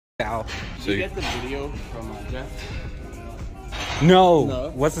Ow. Did you get the video from Jeff?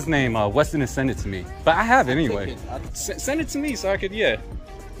 No. What's his name? Weston has sent it to me. But I have it anyway. Send it to me so I could, yeah,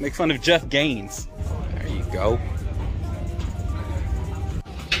 make fun of Jeff Gaines. There you go.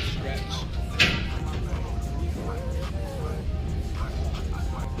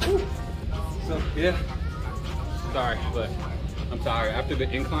 So, yeah. Sorry, but I'm tired. After the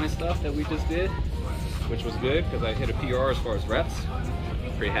incline stuff that we just did, which was good because I hit a PR as far as reps,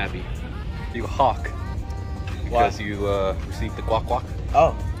 I'm pretty happy. You hawk. Because you received the Gwak.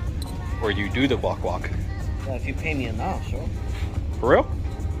 Oh. Or you do the Gwak. Well, if you pay me enough, sure. For real?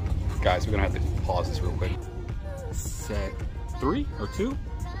 Guys, we're gonna have to pause this real quick. Set 3 or 2?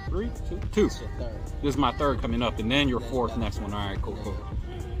 3, 2, 2. It's your third. This is my third coming up, and then your fourth next one. All right, cool.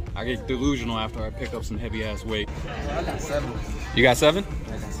 I get delusional after I pick up some heavy ass weight. I got 7. You got 7?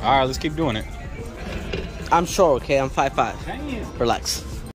 All right, let's keep doing it. I'm sure, okay? I'm 5'5". Damn. Relax.